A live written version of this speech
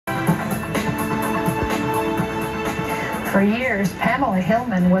For years, Pamela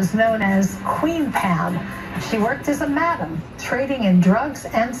Hillman was known as Queen Pam. She worked as a madam, trading in drugs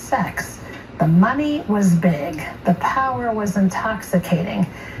and sex. The money was big. The power was intoxicating.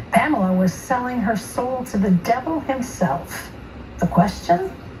 Pamela was selling her soul to the devil himself. The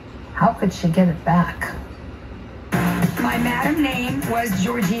question? How could she get it back? My madam name was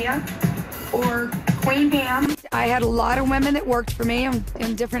Georgia, or Queen Pam. I had a lot of women that worked for me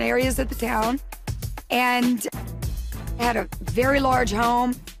in different areas of the town, and had a very large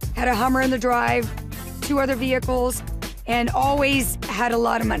home, had a Hummer in the drive, 2 other vehicles, and always had a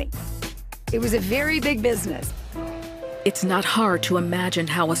lot of money. It was a very big business. It's not hard to imagine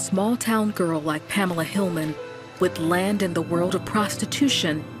how a small-town girl like Pamela Hillman would land in the world of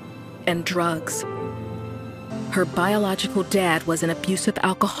prostitution and drugs. Her biological dad was an abusive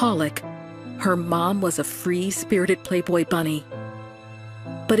alcoholic. Her mom was a free-spirited Playboy bunny.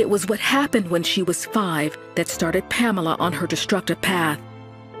 But it was what happened when she was 5 that started Pamela on her destructive path.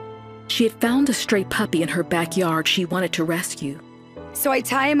 She had found a stray puppy in her backyard she wanted to rescue. So I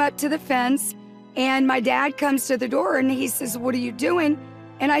tie him up to the fence, and my dad comes to the door and he says, "What are you doing?"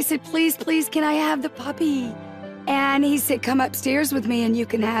 And I said, "Please, please, can I have the puppy?" And he said, "Come upstairs with me and you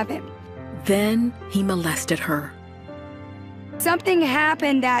can have him." Then he molested her. Something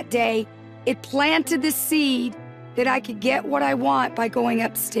happened that day. It planted the seed that I could get what I want by going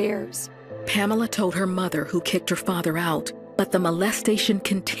upstairs. Pamela told her mother, who kicked her father out, but the molestation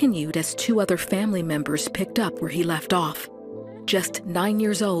continued as 2 other family members picked up where he left off. Just 9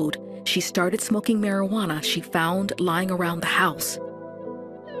 years old, she started smoking marijuana she found lying around the house.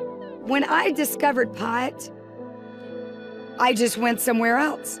 When I discovered pot, I just went somewhere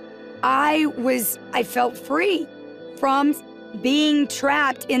else. I felt free from being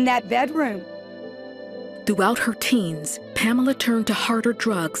trapped in that bedroom. Throughout her teens, Pamela turned to harder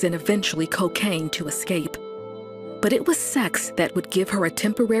drugs and eventually cocaine to escape. But it was sex that would give her a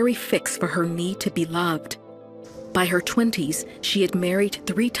temporary fix for her need to be loved. By her 20s, she had married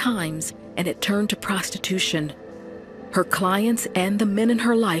 3 times and had turned to prostitution. Her clients and the men in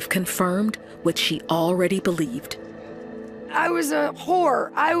her life confirmed what she already believed. I was a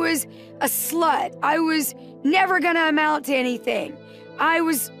whore. I was a slut. I was never gonna amount to anything. I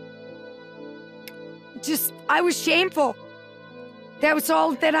was shameful. That was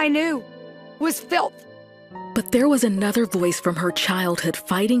all that I knew, was filth. But there was another voice from her childhood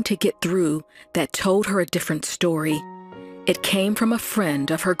fighting to get through that told her a different story. It came from a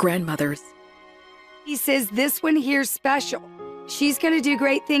friend of her grandmother's. He says, "This one here's special. She's gonna do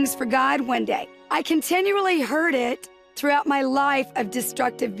great things for God one day." I continually heard it throughout my life of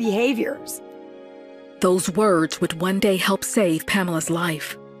destructive behaviors. Those words would one day help save Pamela's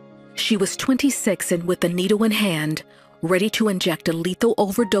life. She was 26 and with a needle in hand, ready to inject a lethal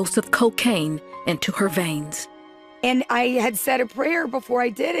overdose of cocaine into her veins. And I had said a prayer before I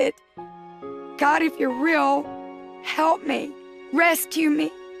did it. "God, if you're real, help me, rescue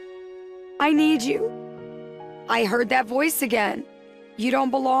me. I need you." I heard that voice again. "You don't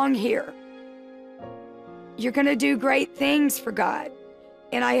belong here. You're gonna do great things for God."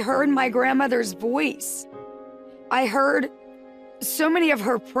 And I heard my grandmother's voice. I heard so many of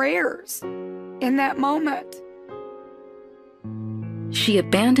her prayers in that moment. She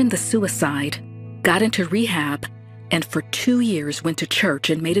abandoned the suicide, got into rehab, and for 2 years went to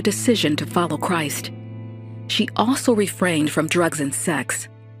church and made a decision to follow Christ. She also refrained from drugs and sex.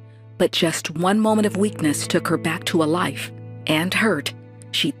 But just one moment of weakness took her back to a life and hurt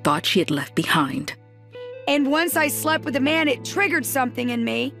she thought she had left behind. And once I slept with a man, it triggered something in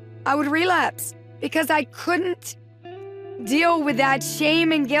me. I would relapse because I couldn't deal with that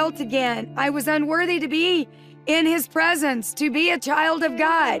shame and guilt again. I was unworthy to be in his presence, to be a child of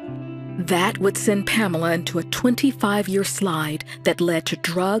God. That would send Pamela into a 25-year slide that led to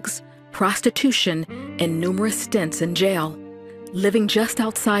drugs, prostitution, and numerous stints in jail. Living just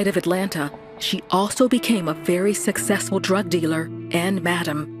outside of Atlanta, she also became a very successful drug dealer and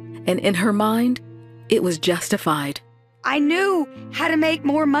madam. And in her mind, it was justified. I knew how to make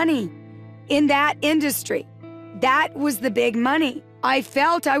more money in that industry. That was the big money. I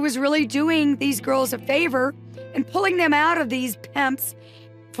felt I was really doing these girls a favor and pulling them out of these pimps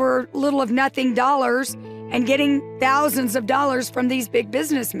for little of nothing dollars and getting thousands of dollars from these big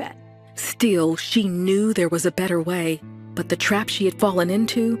businessmen. Still, she knew there was a better way, but the trap she had fallen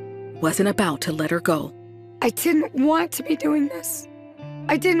into wasn't about to let her go. I didn't want to be doing this.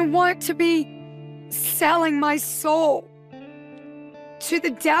 I didn't want to be selling my soul to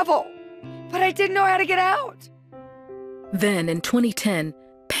the devil, but I didn't know how to get out. Then, in 2010,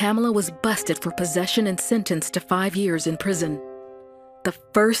 Pamela was busted for possession and sentenced to 5 years in prison. The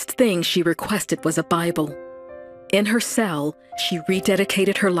first thing she requested was a Bible. In her cell, she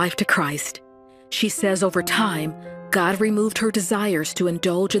rededicated her life to Christ. She says over time, God removed her desires to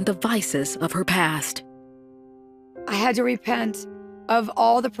indulge in the vices of her past. I had to repent of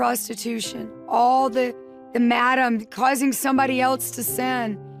all the prostitution, all the madam causing somebody else to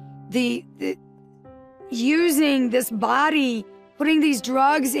sin, the using this body, putting these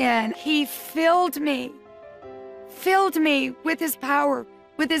drugs in. He filled me with his power,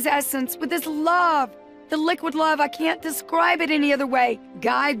 with his essence, with his love, the liquid love. I can't describe it any other way.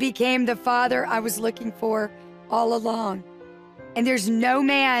 God became the father I was looking for all along. And there's no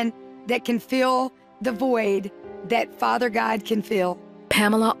man that can fill the void that Father God can fill.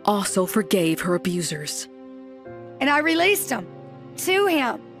 Pamela also forgave her abusers. And I released them to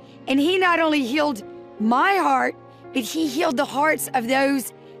him. And he not only healed my heart, but he healed the hearts of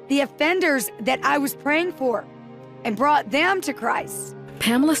the offenders that I was praying for, and brought them to Christ.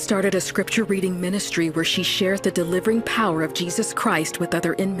 Pamela started a scripture reading ministry where she shared the delivering power of Jesus Christ with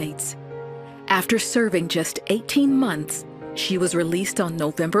other inmates. After serving just 18 months, she was released on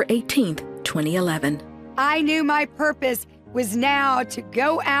November 18th, 2011. I knew my purpose was now to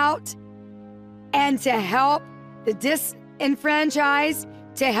go out and to help the disenfranchised,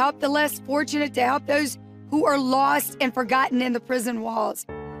 to help the less fortunate, to help those who are lost and forgotten in the prison walls.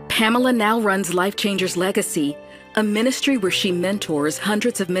 Pamela now runs Life Changers Legacy, a ministry where she mentors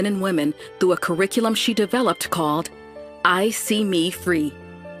hundreds of men and women through a curriculum she developed called I See Me Free.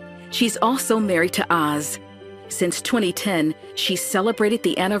 She's also married to Oz. Since 2010, she's celebrated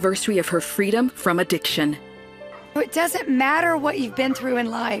the anniversary of her freedom from addiction. It doesn't matter what you've been through in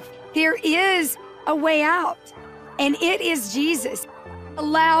life. There is a way out, and it is Jesus.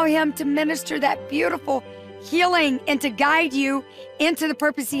 Allow him to minister that beautiful healing and to guide you into the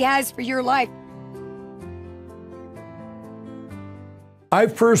purpose he has for your life. I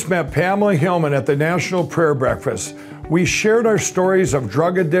first met Pamela Hillman at the National Prayer Breakfast. We shared our stories of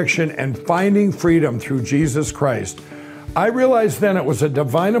drug addiction and finding freedom through Jesus Christ. I realized then it was a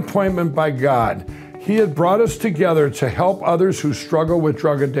divine appointment by God. He had brought us together to help others who struggle with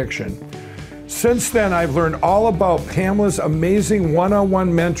drug addiction. Since then, I've learned all about Pamela's amazing one-on-one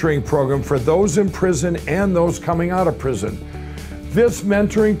mentoring program for those in prison and those coming out of prison. This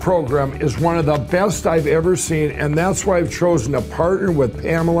mentoring program is one of the best I've ever seen, and that's why I've chosen to partner with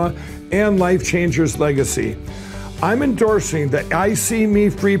Pamela and Life Changers Legacy. I'm endorsing the I See Me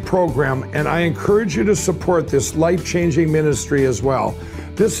Free program, and I encourage you to support this life-changing ministry as well.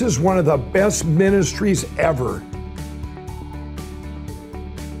 This is one of the best ministries ever.